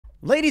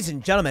Ladies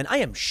and gentlemen, I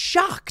am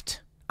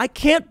shocked. I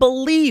can't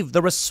believe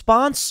the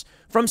response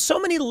from so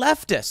many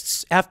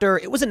leftists after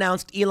it was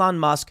announced Elon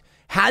Musk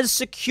has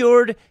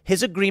secured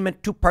his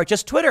agreement to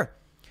purchase Twitter.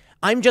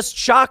 I'm just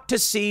shocked to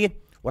see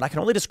what I can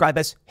only describe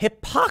as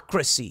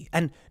hypocrisy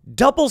and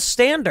double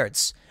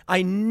standards.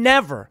 I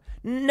never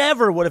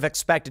would have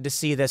expected to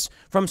see this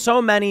from so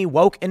many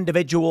woke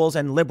individuals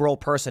and liberal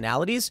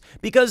personalities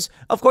because,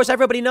 of course,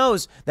 everybody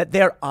knows that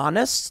they're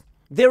honest.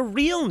 They're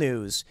real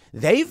news.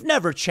 They've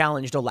never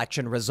challenged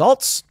election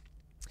results.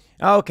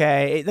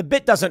 Okay, the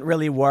bit doesn't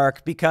really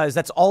work because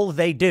that's all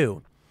they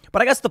do.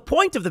 But I guess the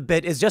point of the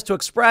bit is just to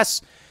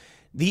express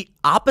the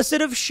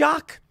opposite of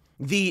shock.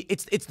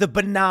 It's the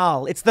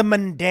banal, it's the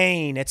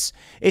mundane, it's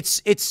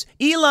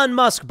Elon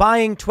Musk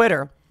buying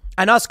Twitter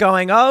and us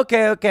going,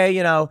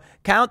 okay,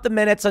 count the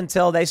minutes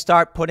until they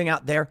start putting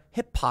out their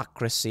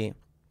hypocrisy.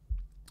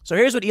 So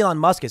here's what Elon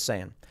Musk is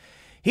saying.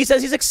 He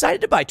says he's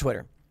excited to buy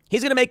Twitter.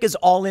 He's going to make his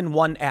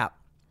all-in-one app.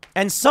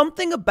 And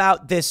something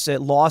about this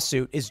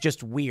lawsuit is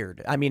just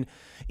weird. I mean,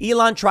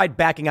 Elon tried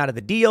backing out of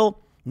the deal.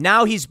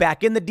 Now he's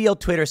back in the deal.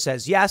 Twitter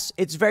says yes.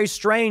 It's very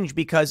strange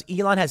because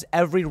Elon has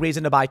every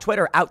reason to buy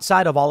Twitter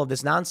outside of all of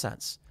this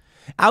nonsense.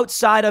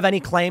 Outside of any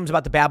claims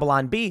about the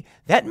Babylon Bee,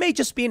 that may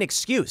just be an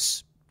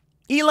excuse.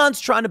 Elon's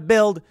trying to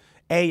build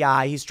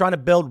AI. He's trying to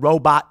build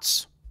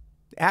robots.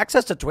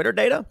 Access to Twitter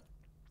data,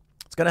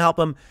 it's going to help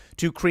him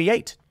to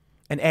create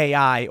an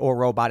AI or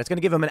robot. It's going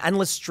to give him an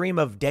endless stream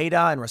of data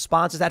and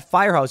responses. That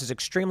firehose is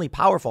extremely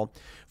powerful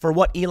for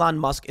what Elon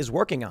Musk is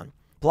working on.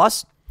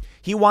 Plus,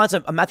 he wants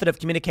a method of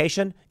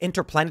communication,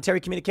 interplanetary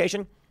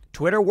communication.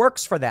 Twitter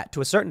works for that to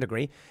a certain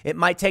degree. It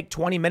might take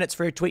 20 minutes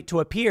for your tweet to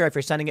appear if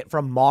you're sending it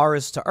from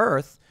Mars to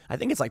Earth. I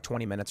think it's like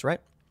 20 minutes, right?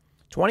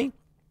 20?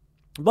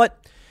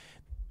 But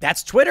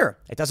that's Twitter.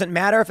 It doesn't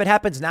matter if it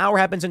happens now or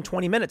happens in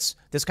 20 minutes.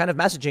 This kind of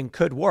messaging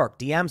could work.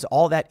 DMs,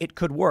 all that, it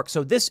could work.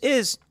 So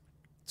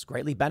it's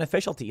greatly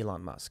beneficial to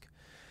Elon Musk.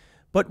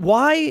 But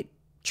why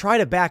try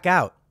to back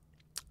out?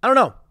 I don't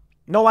know.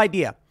 No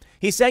idea.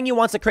 He's saying he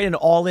wants to create an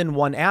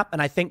all-in-one app,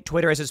 and I think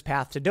Twitter is his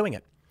path to doing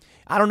it.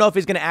 I don't know if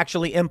he's going to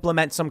actually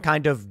implement some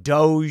kind of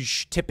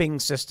Doge tipping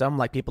system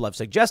like people have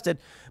suggested,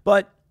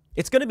 but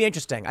it's going to be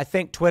interesting. I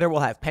think Twitter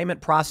will have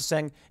payment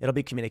processing. It'll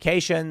be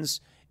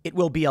communications. It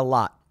will be a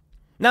lot.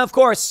 Now, of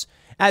course,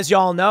 as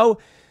y'all know,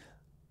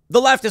 the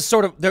left is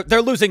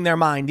they're losing their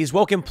mind. These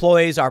woke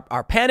employees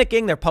are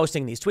panicking. They're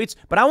posting these tweets.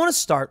 But I want to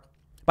start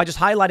by just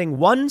highlighting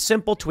one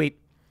simple tweet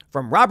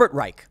from Robert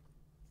Reich,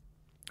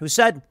 who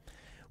said,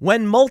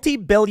 "When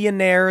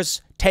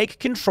multi-billionaires take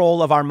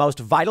control of our most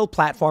vital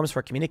platforms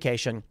for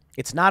communication,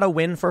 it's not a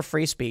win for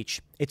free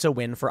speech. It's a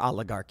win for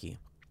oligarchy."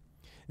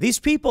 These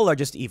people are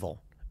just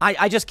evil.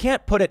 I just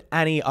can't put it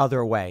any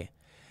other way.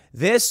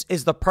 This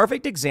is the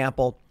perfect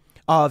example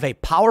of a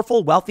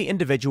powerful, wealthy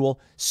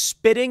individual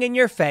spitting in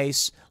your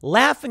face,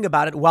 laughing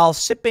about it while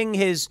sipping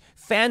his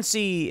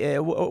fancy,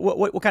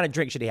 what kind of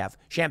drink should he have?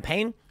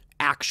 Champagne?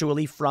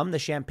 Actually from the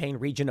Champagne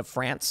region of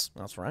France.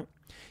 That's right.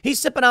 He's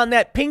sipping on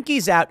that,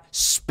 pinkies out,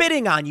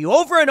 spitting on you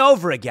over and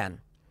over again.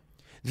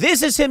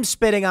 This is him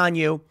spitting on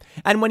you.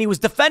 And when he was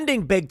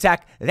defending big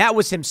tech, that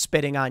was him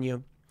spitting on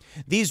you.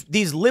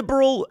 These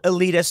liberal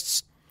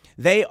elitists,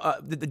 the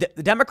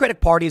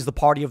Democratic Party is the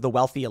party of the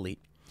wealthy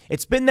elite.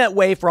 It's been that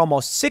way for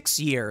almost 6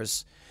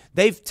 years.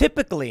 They've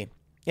typically,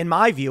 in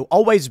my view,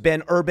 always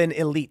been urban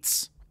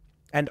elites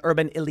and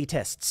urban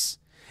elitists.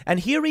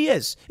 And here he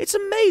is. It's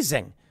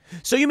amazing.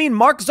 So you mean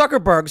Mark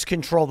Zuckerberg's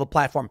control of the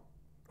platform?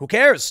 Who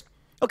cares?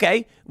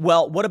 Okay,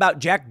 well, what about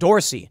Jack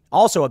Dorsey,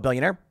 also a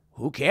billionaire?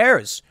 Who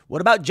cares?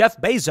 What about Jeff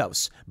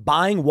Bezos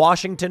buying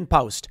Washington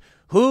Post?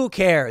 Who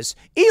cares?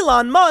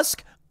 Elon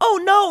Musk? Oh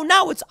no,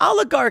 now it's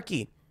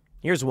oligarchy.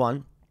 Here's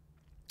one.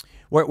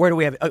 Where do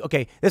we have it?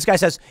 Okay, this guy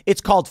says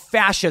it's called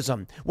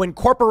fascism when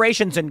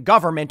corporations and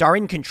government are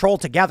in control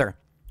together.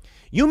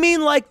 You mean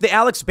like the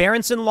Alex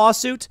Berenson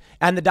lawsuit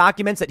and the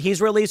documents that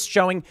he's released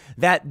showing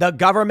that the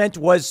government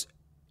was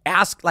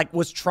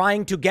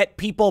trying to get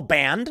people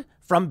banned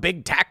from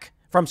big tech,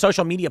 from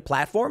social media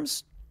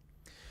platforms?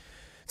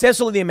 It's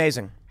absolutely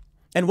amazing.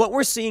 And what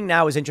we're seeing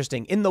now is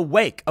interesting. In the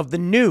wake of the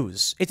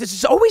news,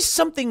 it's always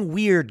something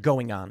weird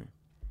going on.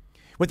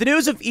 With the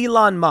news of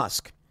Elon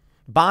Musk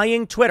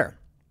buying Twitter,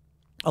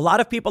 a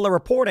lot of people are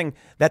reporting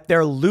that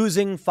they're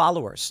losing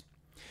followers.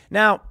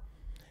 Now,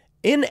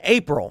 in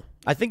April,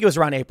 I think it was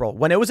around April,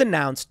 when it was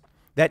announced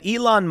that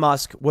Elon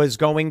Musk was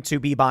going to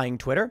be buying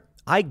Twitter,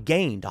 I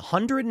gained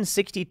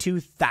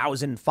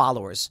 162,000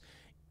 followers.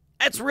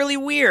 That's really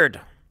weird.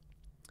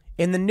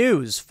 In the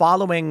news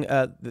following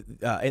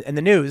in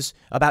the news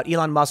about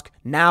Elon Musk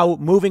now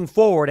moving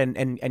forward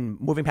and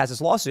moving past this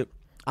lawsuit,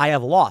 I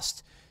have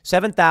lost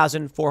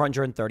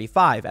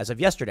 7,435 as of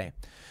yesterday.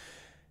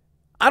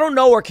 I don't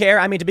know or care.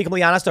 I mean, to be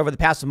completely honest, over the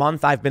past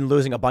month, I've been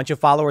losing a bunch of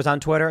followers on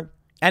Twitter.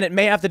 And it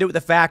may have to do with the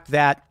fact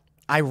that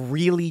I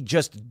really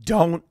just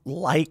don't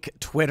like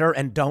Twitter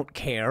and don't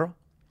care.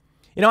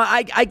 You know,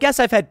 I guess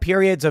I've had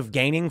periods of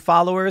gaining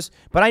followers,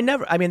 but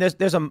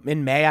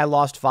in May I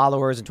lost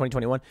followers in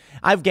 2021.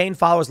 I've gained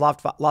followers,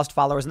 lost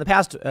followers in the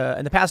past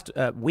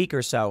week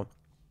or so.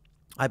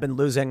 I've been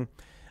losing,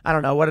 I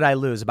don't know, what did I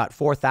lose? About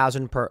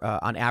 4,000 per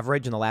on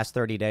average in the last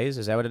 30 days.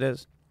 Is that what it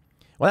is?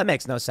 Well, that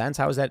makes no sense.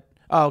 How is that?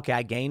 Oh, okay.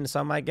 I gained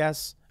some, I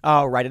guess.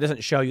 Oh, right. It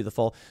doesn't show you the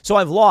full. So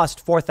I've lost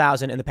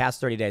 4,000 in the past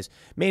 30 days,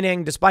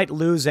 meaning despite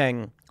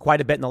losing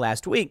quite a bit in the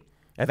last week,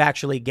 I've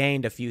actually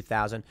gained a few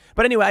thousand.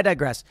 But anyway, I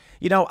digress.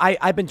 You know,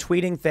 I've been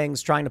tweeting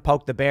things, trying to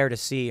poke the bear to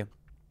see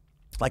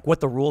like what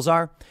the rules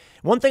are.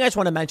 One thing I just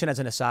want to mention as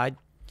an aside,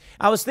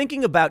 I was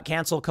thinking about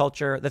cancel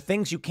culture, the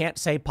things you can't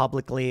say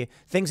publicly,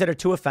 things that are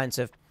too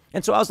offensive.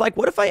 And so I was like,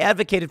 what if I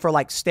advocated for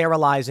like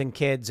sterilizing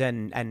kids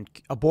and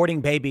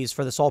aborting babies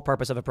for the sole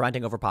purpose of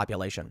preventing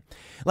overpopulation?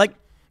 Like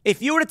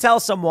if you were to tell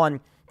someone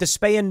to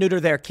spay and neuter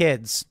their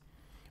kids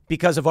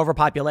because of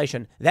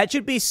overpopulation, that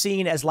should be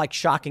seen as like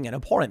shocking and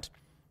abhorrent.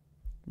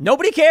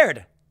 Nobody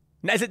cared.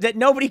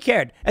 Nobody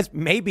cared. That's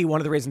maybe one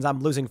of the reasons I'm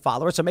losing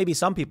followers. So maybe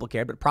some people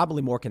cared, but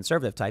probably more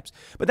conservative types.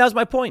 But that was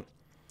my point.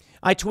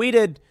 I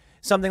tweeted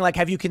something like,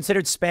 have you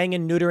considered spaying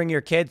and neutering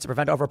your kids to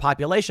prevent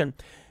overpopulation?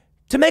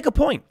 To make a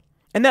point.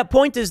 And that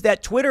point is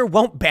that Twitter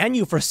won't ban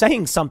you for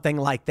saying something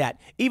like that,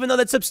 even though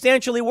that's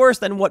substantially worse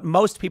than what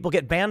most people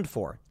get banned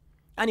for.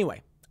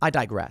 Anyway, I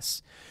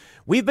digress.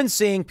 We've been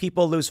seeing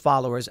people lose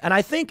followers, and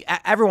I think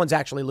everyone's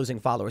actually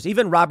losing followers.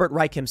 Even Robert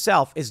Reich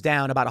himself is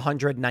down about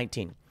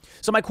 119.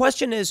 So my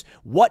question is,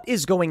 what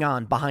is going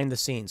on behind the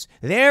scenes?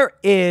 There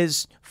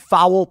is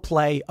foul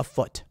play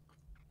afoot.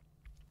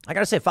 I got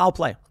to say, foul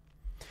play.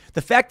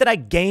 The fact that I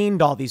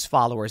gained all these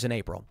followers in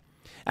April,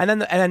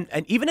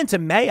 and even into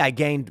May, I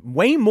gained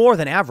way more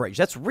than average.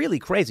 That's really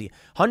crazy.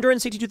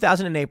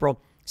 162,000 in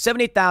April,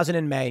 78,000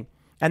 in May.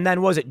 And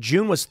then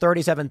June was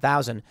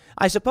 37,000.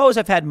 I suppose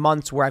I've had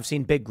months where I've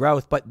seen big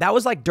growth, but that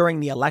was like during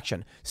the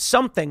election.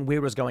 Something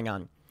weird was going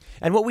on.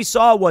 And what we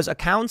saw was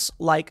accounts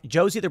like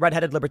Josie the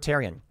Redheaded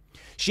Libertarian.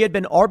 She had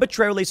been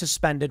arbitrarily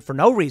suspended for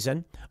no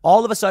reason.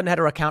 All of a sudden had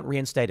her account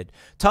reinstated.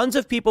 Tons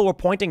of people were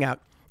pointing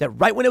out that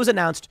right when it was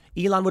announced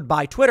Elon would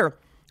buy Twitter,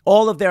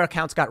 all of their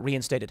accounts got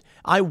reinstated.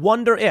 I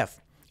wonder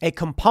if a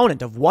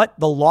component of what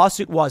the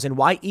lawsuit was and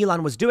why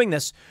Elon was doing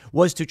this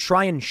was to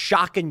try and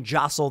shock and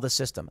jostle the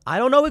system. I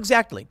don't know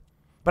exactly,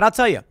 but I'll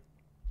tell you,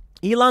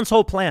 Elon's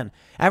whole plan,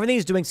 everything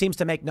he's doing seems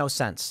to make no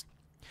sense.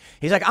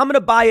 He's like, I'm going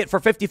to buy it for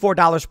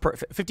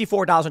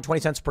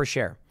 $54.20 per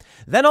share.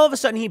 Then all of a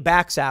sudden he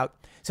backs out,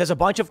 makes a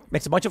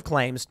bunch of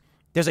claims.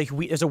 There's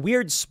a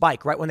weird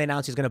spike right when they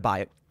announce he's going to buy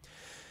it.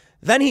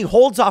 Then he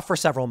holds off for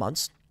several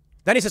months.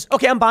 Then he says,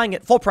 okay, I'm buying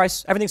it full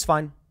price. Everything's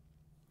fine.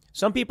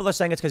 Some people are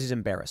saying it's because he's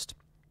embarrassed.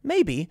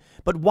 Maybe,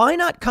 but why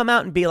not come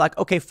out and be like,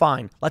 okay,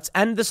 fine, let's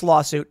end this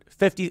lawsuit,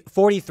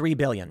 $43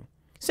 billion.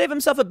 Save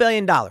himself $1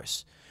 billion.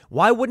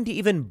 Why wouldn't he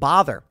even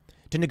bother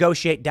to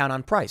negotiate down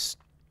on price?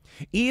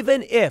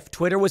 Even if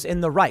Twitter was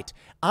in the right,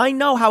 I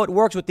know how it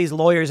works with these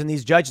lawyers and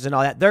these judges and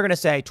all that. They're going to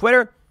say,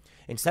 Twitter,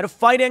 instead of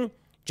fighting,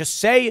 just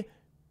say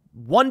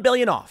 $1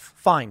 billion off.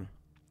 Fine.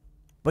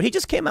 But he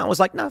just came out and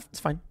was like, no, it's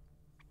fine.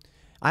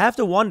 I have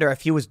to wonder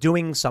if he was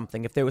doing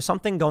something, if there was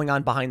something going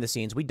on behind the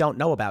scenes we don't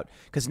know about,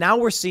 because now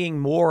we're seeing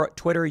more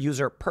Twitter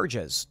user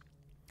purges.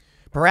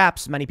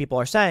 Perhaps many people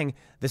are saying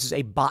this is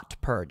a bot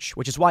purge,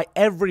 which is why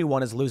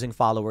everyone is losing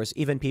followers,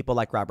 even people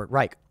like Robert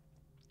Reich.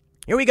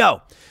 Here we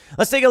go.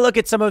 Let's take a look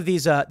at some of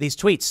these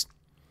tweets.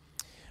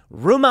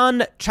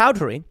 Ruman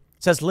Chowdhury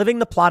says, living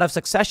the plot of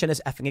Succession is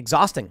effing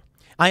exhausting.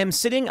 I am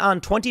sitting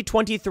on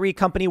 2023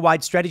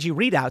 company-wide strategy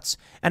readouts,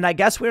 and I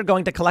guess we're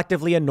going to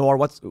collectively ignore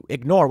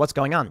what's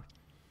going on.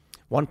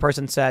 One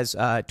person says,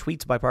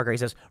 tweets by Parker, he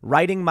says,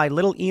 writing my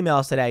little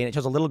emails today, and it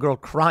shows a little girl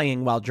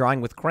crying while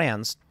drawing with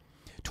crayons.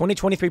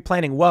 2023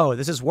 planning, whoa,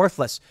 this is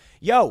worthless.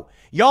 Yo,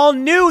 y'all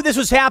knew this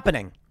was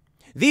happening.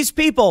 These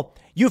people,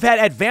 you've had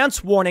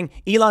advance warning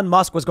Elon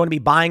Musk was going to be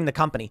buying the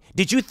company.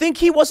 Did you think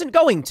he wasn't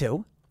going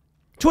to?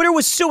 Twitter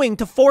was suing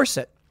to force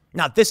it.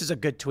 Now, this is a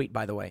good tweet,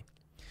 by the way.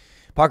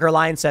 Parker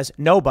Lyon says,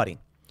 nobody.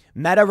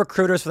 Meta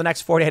recruiters for the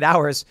next 48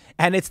 hours,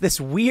 and it's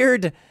this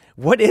weird...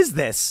 What is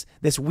this?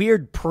 This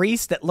weird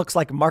priest that looks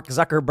like Mark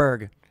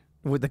Zuckerberg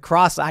with the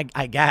cross, I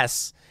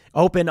guess.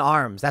 Open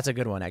arms. That's a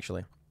good one,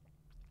 actually.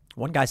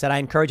 One guy said, I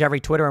encourage every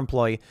Twitter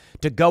employee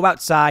to go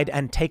outside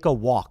and take a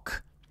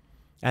walk.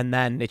 And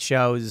then it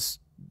shows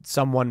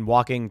someone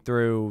walking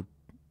through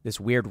this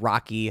weird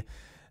rocky,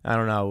 I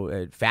don't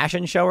know,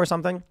 fashion show or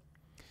something.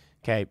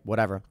 Okay,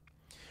 whatever.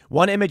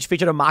 One image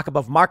featured a mock-up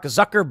of Mark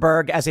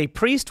Zuckerberg as a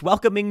priest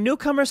welcoming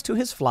newcomers to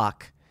his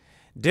flock.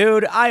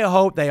 Dude, I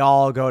hope they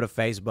all go to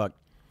Facebook.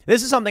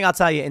 This is something I'll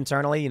tell you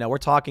internally. You know, we're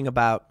talking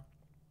about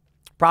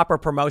proper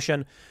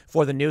promotion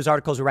for the news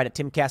articles we write at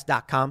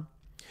timcast.com.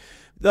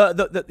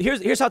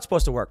 Here's how it's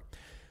supposed to work.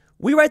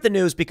 We write the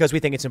news because we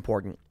think it's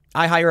important.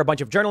 I hire a bunch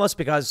of journalists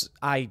because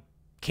I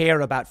care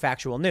about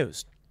factual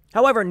news.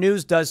 However,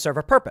 news does serve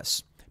a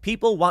purpose.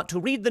 People want to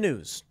read the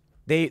news.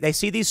 They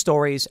see these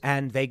stories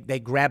and they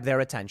grab their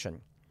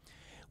attention.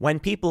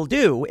 When people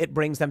do, it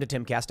brings them to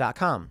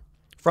timcast.com.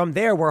 From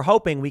there, we're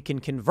hoping we can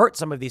convert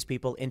some of these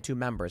people into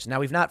members. Now,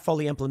 we've not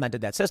fully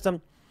implemented that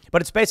system,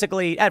 but it's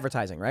basically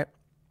advertising, right?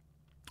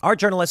 Our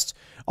journalists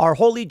are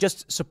wholly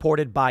just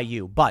supported by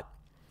you. But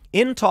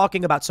in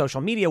talking about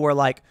social media, we're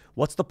like,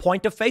 what's the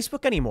point of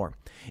Facebook anymore?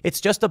 It's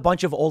just a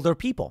bunch of older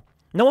people.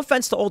 No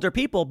offense to older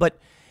people, but,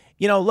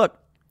 look,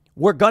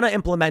 we're going to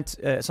implement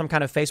some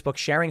kind of Facebook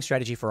sharing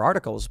strategy for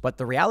articles. But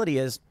the reality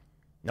is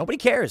nobody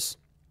cares.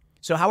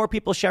 So how are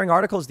people sharing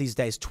articles these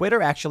days?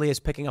 Twitter actually is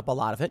picking up a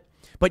lot of it,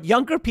 but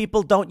younger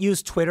people don't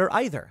use Twitter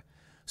either.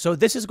 So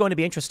this is going to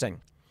be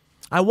interesting.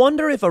 I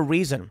wonder if a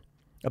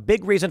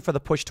big reason for the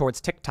push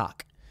towards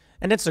TikTok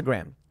and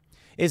Instagram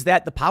is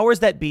that the powers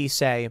that be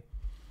say,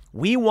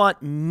 we want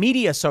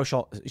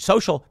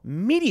social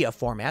media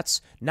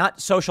formats,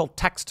 not social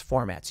text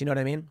formats. You know what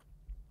I mean?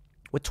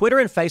 With Twitter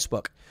and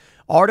Facebook,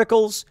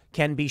 articles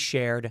can be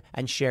shared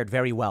and shared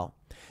very well.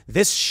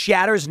 This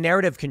shatters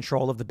narrative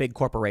control of the big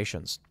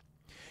corporations.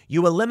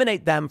 You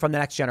eliminate them from the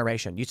next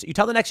generation. You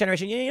tell the next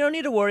generation, you don't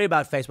need to worry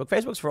about Facebook.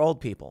 Facebook's for old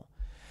people.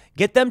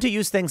 Get them to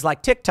use things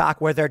like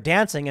TikTok where they're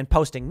dancing and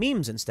posting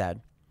memes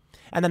instead.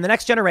 And then the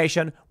next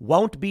generation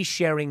won't be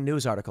sharing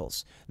news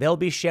articles. They'll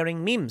be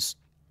sharing memes.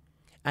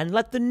 And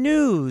let the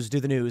news do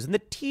the news and the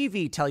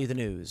TV tell you the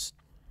news.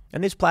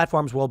 And these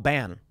platforms will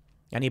ban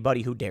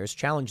anybody who dares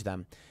challenge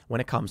them when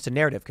it comes to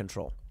narrative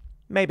control.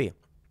 Maybe.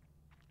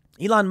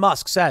 Elon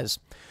Musk says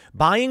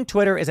buying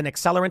Twitter is an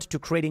accelerant to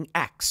creating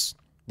X,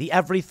 the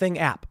everything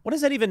app. What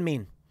does that even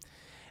mean?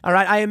 All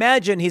right, I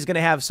imagine he's going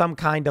to have some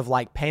kind of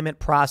like payment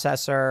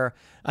processor,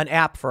 an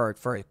app for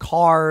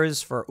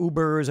cars, for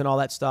Ubers and all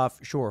that stuff.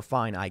 Sure,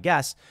 fine, I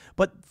guess.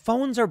 But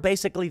phones are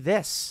basically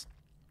this.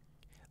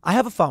 I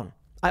have a phone.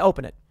 I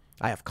open it.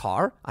 I have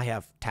car. I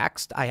have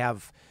text. I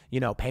have,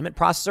 payment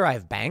processor. I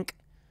have bank,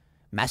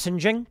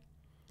 messaging.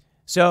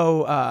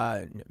 So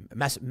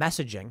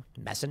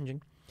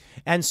messaging.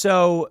 And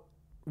so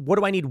what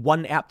do I need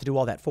one app to do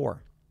all that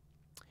for?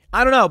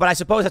 I don't know, but I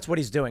suppose that's what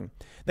he's doing.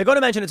 They're going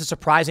to mention it's a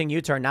surprising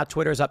U-turn. Now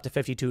Twitter is up to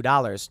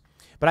 $52.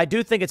 But I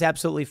do think it's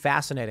absolutely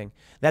fascinating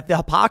that the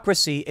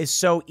hypocrisy is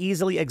so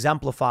easily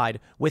exemplified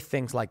with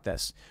things like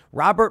this.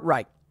 Robert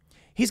Wright,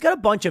 he's got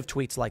a bunch of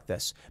tweets like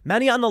this.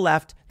 Many on the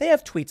left, they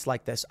have tweets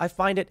like this. I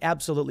find it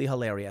absolutely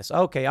hilarious.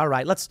 Okay, all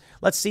right, let's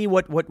see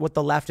what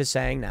the left is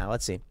saying now.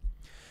 Let's see.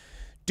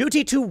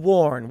 Duty to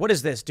warn. What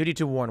is this? Duty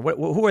to warn.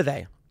 Who are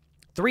they?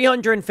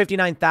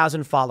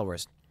 359,000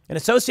 followers. An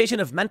association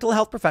of mental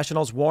health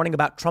professionals warning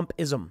about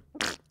Trumpism.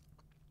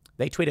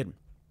 They tweeted,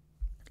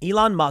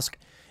 Elon Musk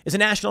is a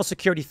national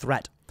security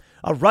threat,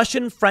 a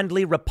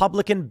Russian-friendly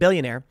Republican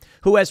billionaire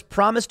who has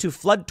promised to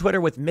flood Twitter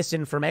with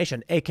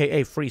misinformation,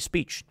 aka free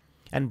speech,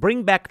 and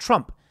bring back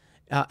Trump,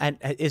 and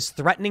is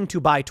threatening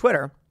to buy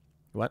Twitter.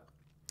 What?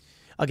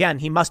 Again,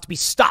 he must be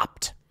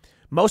stopped.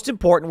 Most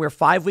important, we're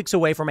 5 weeks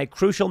away from a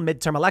crucial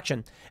midterm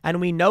election, and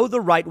we know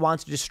the right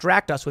wants to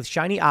distract us with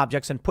shiny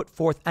objects and put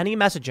forth any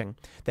messaging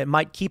that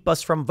might keep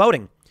us from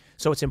voting.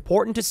 So it's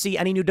important to see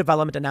any new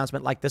development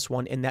announcement like this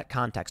one in that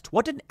context.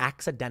 What an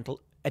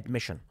accidental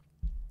admission.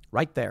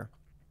 Right there.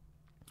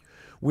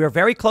 We're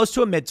very close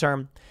to a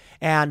midterm,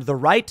 and the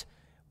right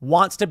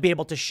wants to be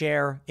able to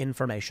share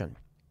information.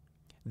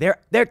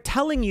 They're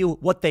telling you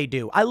what they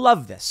do. I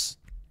love this.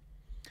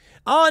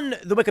 On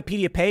the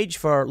Wikipedia page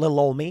for little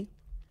old me,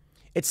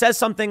 it says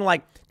something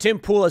like Tim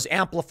Pool has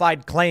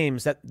amplified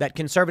claims that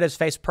conservatives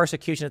face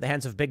persecution at the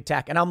hands of big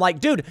tech. And I'm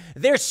like, dude,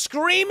 they're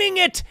screaming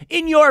it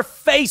in your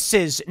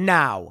faces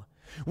now.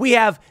 We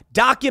have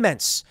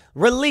documents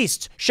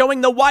released showing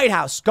the White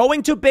House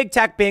going to big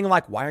tech being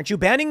like, why aren't you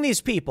banning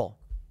these people?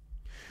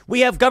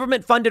 We have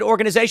government funded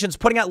organizations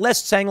putting out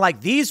lists saying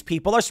like these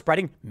people are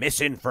spreading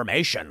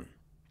misinformation.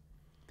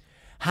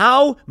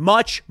 How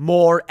much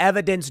more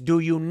evidence do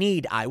you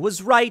need? I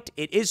was right.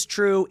 It is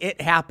true.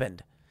 It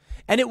happened.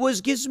 And it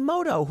was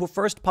Gizmodo who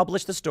first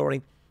published the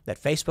story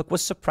that Facebook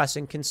was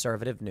suppressing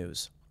conservative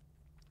news.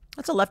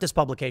 That's a leftist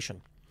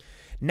publication.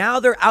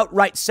 Now they're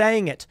outright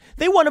saying it.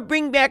 They want to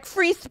bring back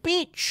free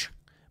speech.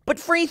 But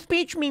free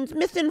speech means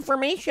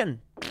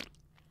misinformation.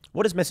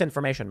 What does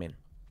misinformation mean?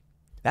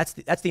 That's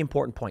the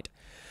important point.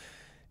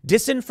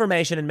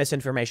 Disinformation and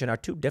misinformation are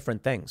two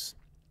different things.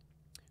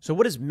 So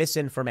what does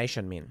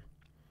misinformation mean?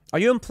 Are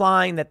you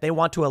implying that they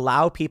want to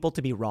allow people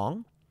to be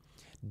wrong?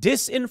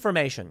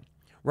 Disinformation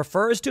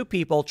refers to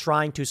people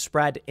trying to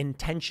spread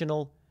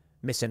intentional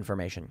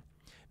misinformation.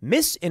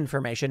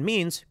 Misinformation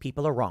means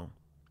people are wrong.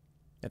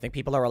 I think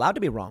people are allowed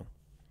to be wrong.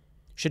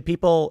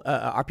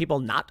 Are people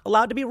not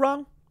allowed to be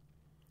wrong?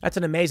 That's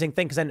an amazing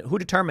thing, because then who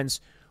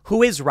determines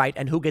who is right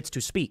and who gets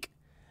to speak?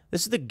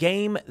 This is the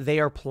game they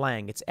are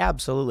playing. It's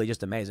absolutely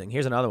just amazing.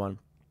 Here's another one.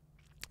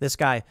 This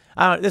guy,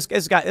 this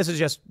is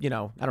just, I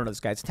don't know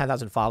this guy. It's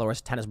 10,000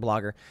 followers, tennis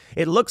blogger.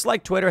 It looks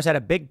like Twitter has had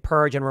a big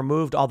purge and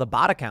removed all the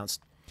bot accounts.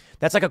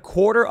 That's like a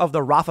quarter of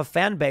the Rafa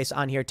fan base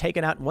on here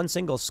taken out in one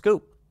single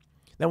scoop.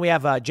 Then we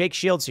have Jake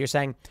Shields here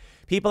saying,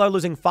 people are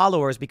losing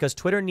followers because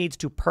Twitter needs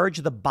to purge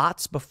the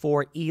bots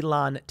before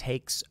Elon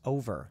takes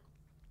over.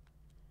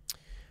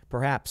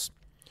 Perhaps.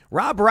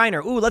 Rob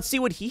Reiner. Ooh, let's see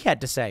what he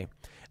had to say.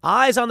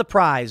 Eyes on the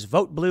prize.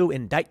 Vote blue.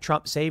 Indict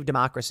Trump. Save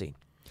democracy.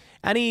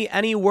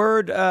 Any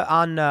word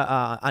on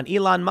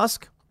Elon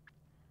Musk?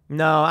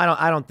 No,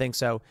 I don't think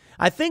so.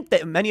 I think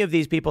that many of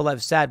these people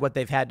have said what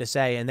they've had to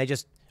say,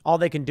 and all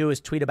they can do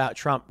is tweet about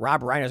Trump.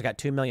 Rob Reiner's got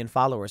 2 million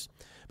followers.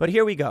 But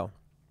here we go.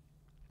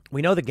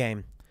 We know the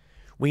game.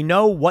 We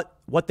know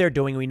what they're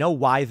doing. We know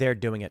why they're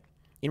doing it.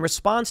 In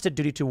response to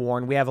duty to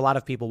warn, we have a lot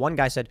of people. One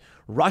guy said,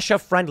 Russia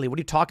friendly. What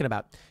are you talking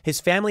about?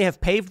 His family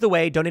have paved the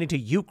way, donating to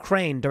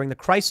Ukraine during the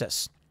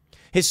crisis.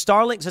 His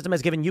Starlink system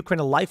has given Ukraine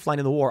a lifeline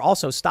in the war.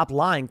 Also, stop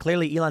lying.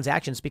 Clearly, Elon's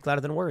actions speak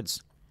louder than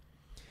words.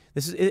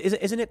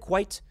 Isn't it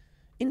quite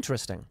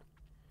interesting?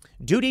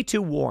 Duty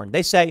to warn.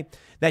 They say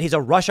that he's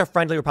a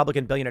Russia-friendly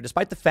Republican billionaire,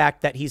 despite the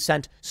fact that he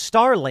sent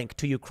Starlink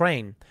to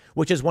Ukraine,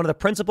 which is one of the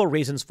principal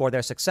reasons for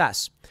their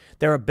success.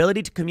 Their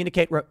ability to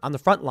communicate on the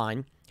front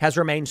line has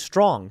remained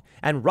strong,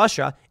 and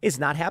Russia is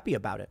not happy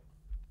about it.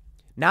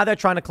 Now they're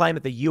trying to claim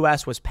that the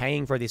U.S. was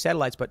paying for these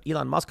satellites, but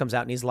Elon Musk comes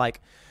out and he's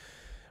like,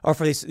 or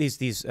for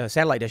these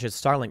satellite dishes,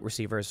 Starlink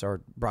receivers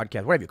or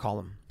broadcast, whatever you call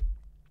them.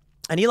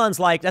 And Elon's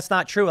like, that's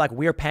not true. Like,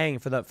 we're paying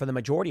for the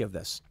majority of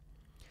this.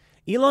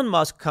 Elon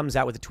Musk comes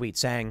out with a tweet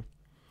saying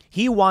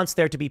he wants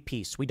there to be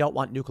peace. We don't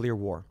want nuclear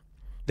war.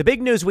 The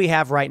big news we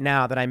have right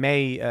now that I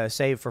may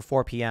save for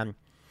 4 p.m.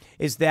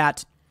 is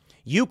that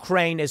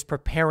Ukraine is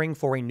preparing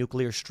for a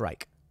nuclear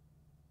strike.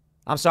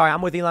 I'm sorry,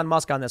 I'm with Elon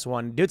Musk on this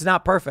one. Dude's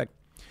not perfect.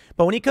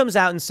 But when he comes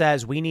out and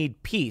says we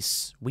need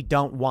peace, we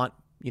don't want,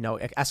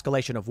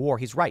 escalation of war,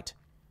 he's right.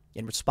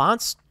 In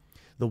response,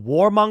 the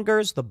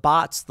warmongers, the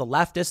bots, the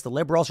leftists, the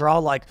liberals are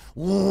all like,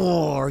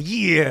 war,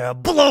 yeah,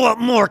 blow up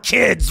more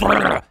kids.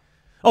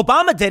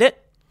 Obama did it.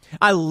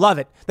 I love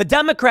it. The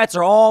Democrats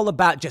are all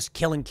about just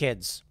killing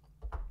kids.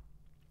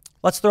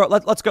 Let's go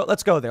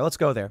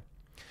there.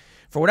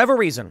 For whatever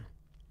reason,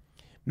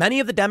 many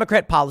of the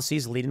Democrat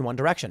policies lead in one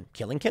direction,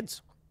 killing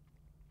kids.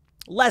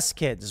 Less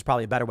kids is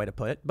probably a better way to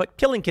put it, but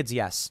killing kids,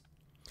 yes.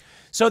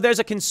 So there's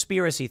a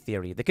conspiracy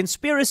theory. The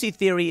conspiracy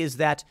theory is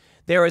that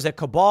there is a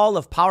cabal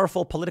of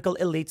powerful political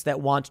elites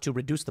that want to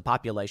reduce the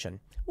population.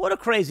 What a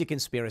crazy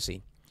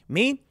conspiracy.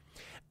 Me?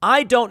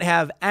 I don't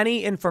have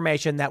any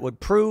information that would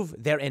prove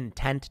their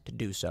intent to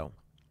do so.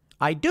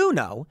 I do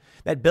know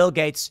that Bill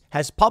Gates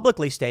has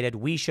publicly stated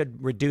we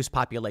should reduce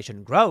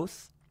population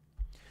growth.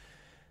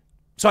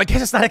 So I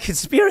guess it's not a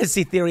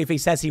conspiracy theory if he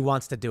says he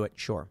wants to do it,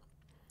 sure.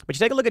 But you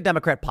take a look at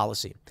Democrat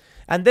policy,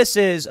 and this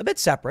is a bit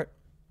separate.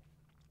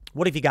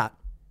 What have you got?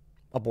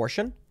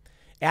 Abortion,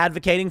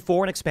 advocating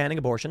for and expanding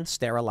abortion,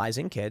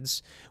 sterilizing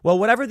kids. Well,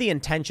 whatever the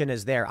intention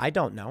is there, I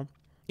don't know.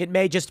 It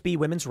may just be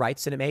women's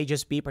rights, and it may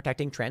just be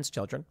protecting trans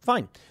children.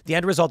 Fine. The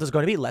end result is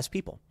going to be less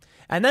people.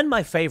 And then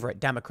my favorite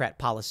Democrat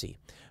policy,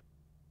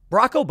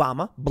 Barack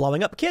Obama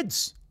blowing up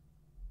kids.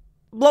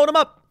 Blowing them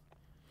up.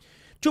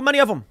 Too many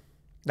of them.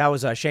 That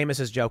was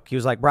Seamus's joke. He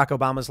was like, Barack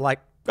Obama's like,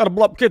 got to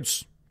blow up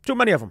kids. Too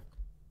many of them.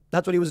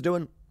 That's what he was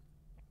doing.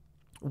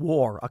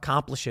 War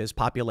accomplishes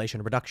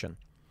population reduction.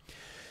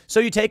 So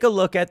you take a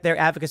look at their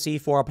advocacy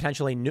for a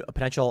potential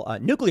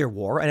nuclear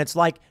war, and it's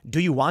like, do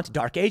you want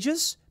dark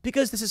ages?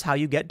 Because this is how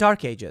you get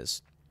dark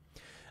ages.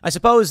 I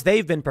suppose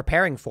they've been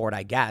preparing for it,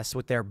 I guess,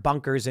 with their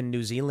bunkers in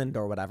New Zealand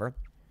or whatever.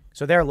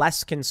 So they're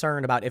less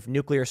concerned about if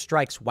nuclear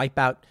strikes wipe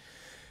out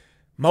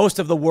most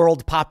of the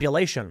world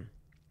population.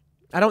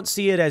 I don't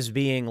see it as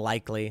being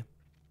likely,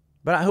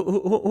 but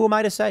who am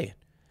I to say?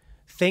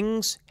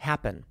 Things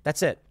happen.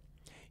 That's it.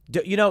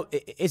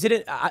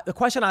 The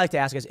question I like to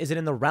ask is it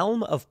in the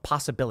realm of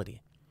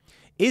possibility?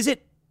 Is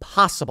it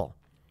possible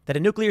that a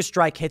nuclear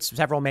strike hits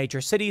several major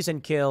cities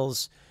and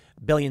kills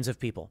billions of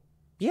people?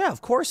 Yeah,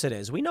 of course it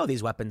is. We know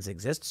these weapons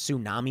exist.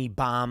 Tsunami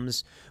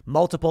bombs,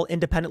 multiple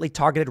independently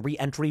targeted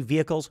re-entry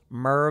vehicles,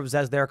 MIRVs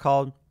as they're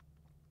called.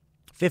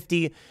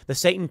 The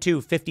Satan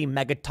II 50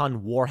 megaton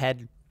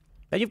warhead.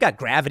 Then you've got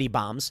gravity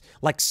bombs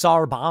like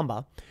Tsar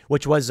Bomba,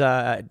 which was,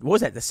 what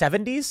was that, the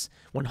 70s?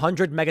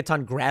 100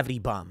 megaton gravity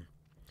bomb.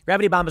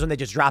 Gravity bomb is when they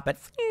just drop it.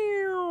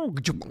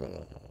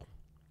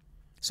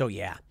 So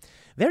yeah,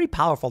 very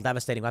powerful,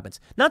 devastating weapons.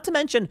 Not to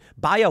mention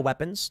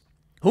bioweapons.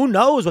 Who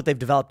knows what they've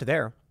developed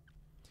there?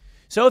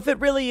 So if it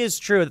really is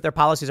true that their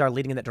policies are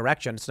leading in that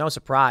direction, it's no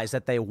surprise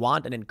that they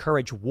want and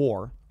encourage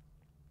war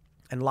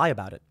and lie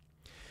about it.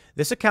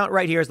 This account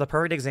right here is the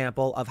perfect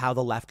example of how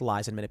the left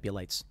lies and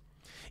manipulates.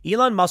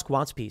 Elon Musk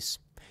wants peace.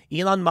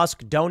 Elon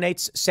Musk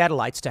donates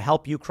satellites to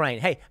help Ukraine.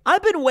 Hey,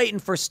 I've been waiting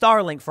for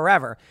Starlink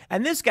forever,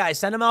 and this guy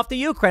sent him off to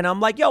Ukraine. I'm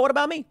like, yo, what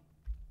about me?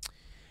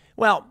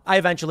 Well, I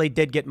eventually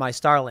did get my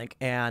Starlink,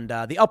 and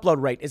the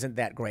upload rate isn't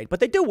that great, but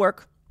they do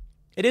work.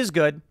 It is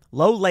good.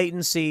 Low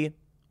latency,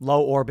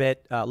 low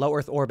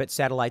Earth orbit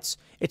satellites.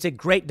 It's a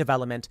great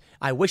development.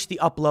 I wish the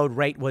upload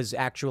rate was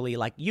actually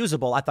like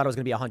usable. I thought it was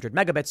going to be 100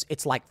 megabits.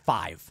 It's like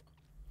 5.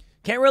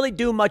 Can't really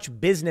do much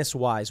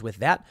business-wise with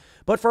that.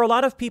 But for a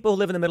lot of people who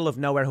live in the middle of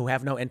nowhere who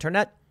have no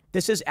internet,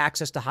 this is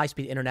access to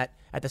high-speed internet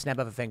at the snap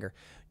of a finger.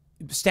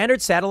 Standard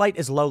satellite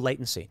is low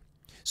latency.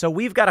 So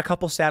we've got a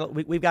couple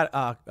we've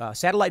got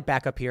satellite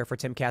backup here for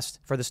Timcast,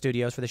 for the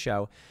studios, for the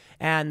show.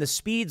 And the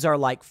speeds are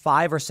like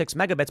 5 or 6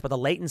 megabits, but the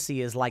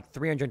latency is like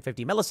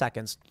 350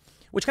 milliseconds,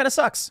 which kind of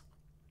sucks.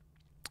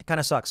 It kind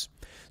of sucks.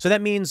 So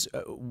that means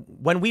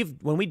when we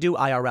do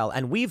IRL,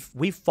 and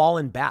we've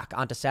fallen back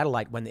onto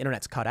satellite when the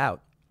internet's cut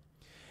out.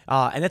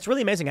 And it's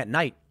really amazing at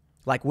night.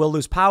 Like we'll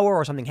lose power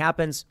or something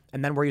happens,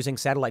 and then we're using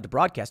satellite to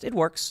broadcast. It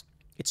works.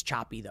 It's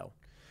choppy though.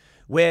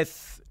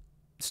 With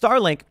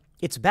Starlink,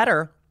 it's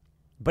better,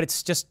 but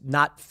it's just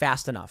not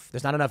fast enough.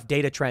 There's not enough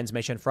data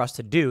transmission for us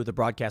to do the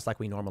broadcast like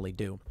we normally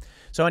do.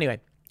 So anyway,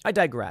 I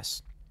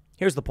digress.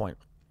 Here's the point.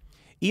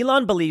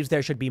 Elon believes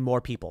there should be more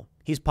people.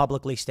 He's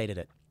publicly stated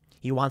it.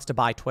 He wants to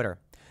buy Twitter.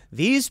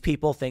 These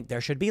people think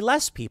there should be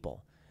less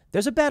people.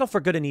 There's a battle for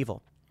good and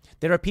evil.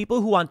 There are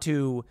people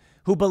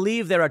who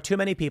believe there are too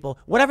many people,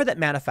 whatever that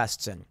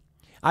manifests in,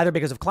 either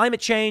because of climate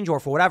change or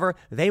for whatever,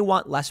 they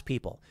want less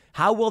people.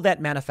 How will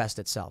that manifest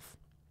itself?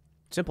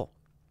 Simple.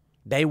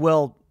 They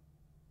will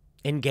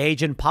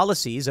engage in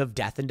policies of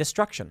death and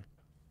destruction.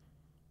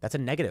 That's a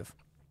negative.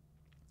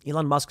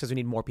 Elon Musk says we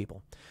need more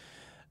people.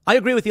 I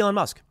agree with Elon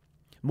Musk.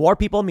 More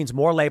people means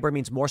more labor,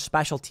 means more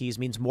specialties,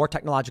 means more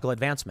technological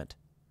advancement.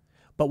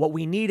 But what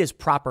we need is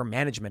proper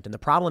management. And the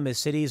problem is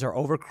cities are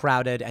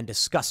overcrowded and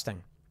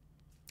disgusting.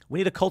 We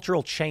need a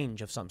cultural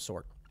change of some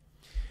sort.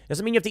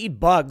 Doesn't mean you have to eat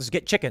bugs,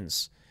 get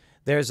chickens.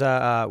 There's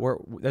a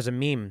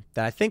meme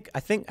that I think,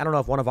 I don't know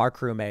if one of our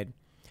crew made.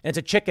 And it's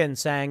a chicken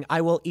saying,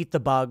 I will eat the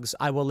bugs,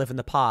 I will live in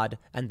the pod,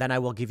 and then I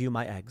will give you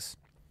my eggs.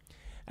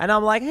 And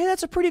I'm like, hey,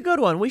 that's a pretty good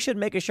one. We should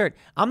make a shirt.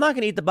 I'm not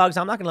going to eat the bugs.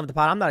 I'm not going to live in the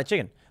pod. I'm not a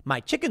chicken. My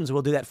chickens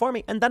will do that for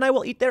me, and then I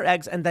will eat their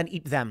eggs and then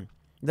eat them.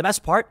 The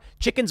best part,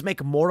 chickens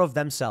make more of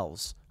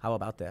themselves. How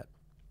about that?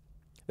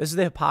 This is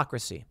the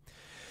hypocrisy.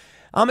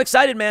 I'm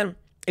excited, man.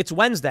 It's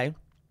Wednesday.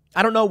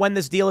 I don't know when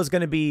this deal is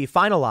going to be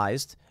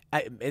finalized.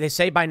 They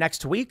say by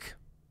next week.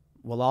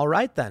 Well, all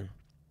right then.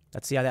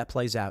 Let's see how that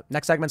plays out.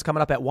 Next segment's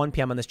coming up at 1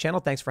 p.m. on this channel.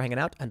 Thanks for hanging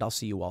out, and I'll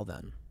see you all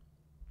then.